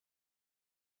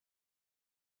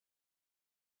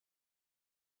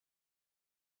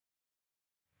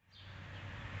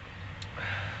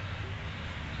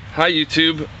Hi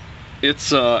YouTube,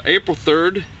 it's April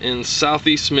 3rd in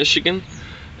southeast Michigan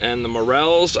and the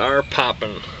morels are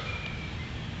popping.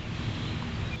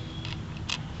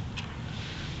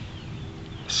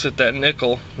 Sit that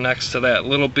nickel next to that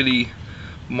little bitty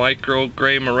micro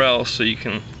gray morel so you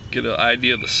can get an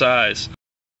idea of the size.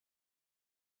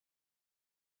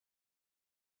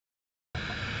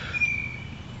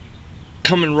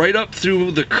 Coming right up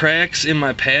through the cracks in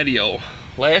my patio.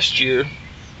 Last year,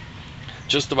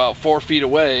 just about 4 feet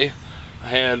away, I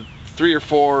had 3 or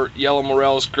 4 yellow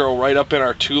morels grow right up in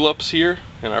our tulips here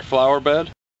in our flower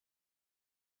bed.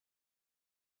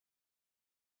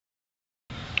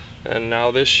 And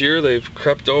now this year they've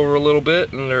crept over a little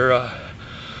bit and they're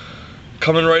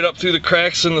coming right up through the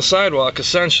cracks in the sidewalk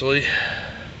essentially,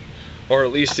 or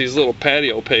at least these little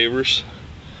patio pavers.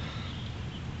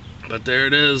 But there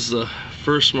it is, the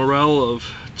first morel of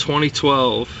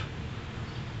 2012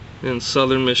 in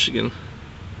southern Michigan.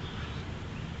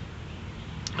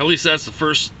 At least that's the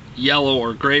first yellow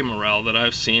or gray morel that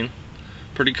I've seen.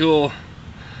 Pretty cool.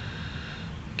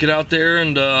 Get out there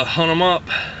and hunt them up.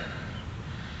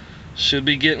 Should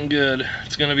be getting good.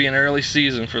 It's going to be an early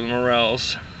season for the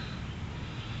morels,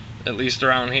 at least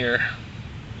around here.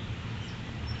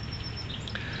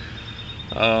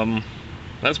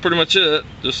 That's pretty much it.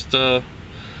 Just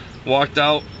walked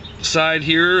outside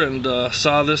here and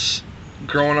saw this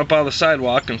growing up on the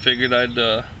sidewalk and figured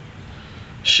I'd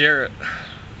share it.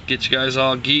 Get you guys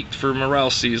all geeked for morel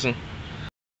season.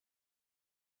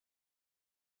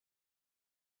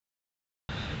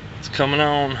 It's coming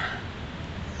on.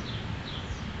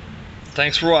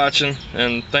 Thanks for watching,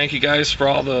 and thank you guys for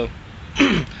all the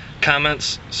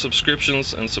comments,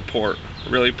 subscriptions, and support.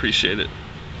 Really appreciate it.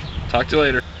 Talk to you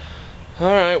later.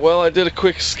 Alright, well, I did a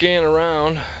quick scan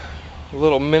around, a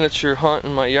little miniature hunt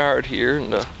in my yard here,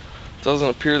 and doesn't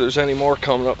appear there's any more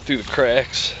coming up through the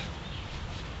cracks.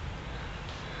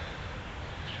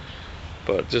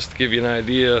 But just to give you an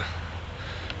idea,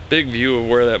 big view of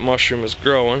where that mushroom is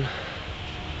growing.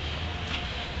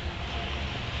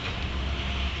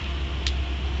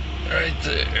 Right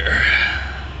there.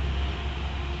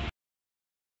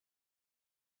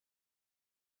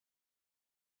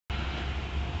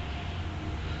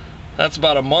 That's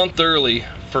about a month early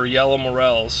for yellow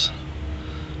morels.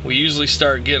 We usually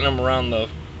start getting them around the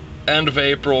end of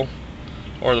April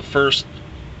or the first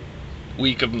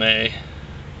week of May.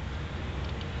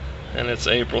 And it's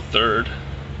April 3rd.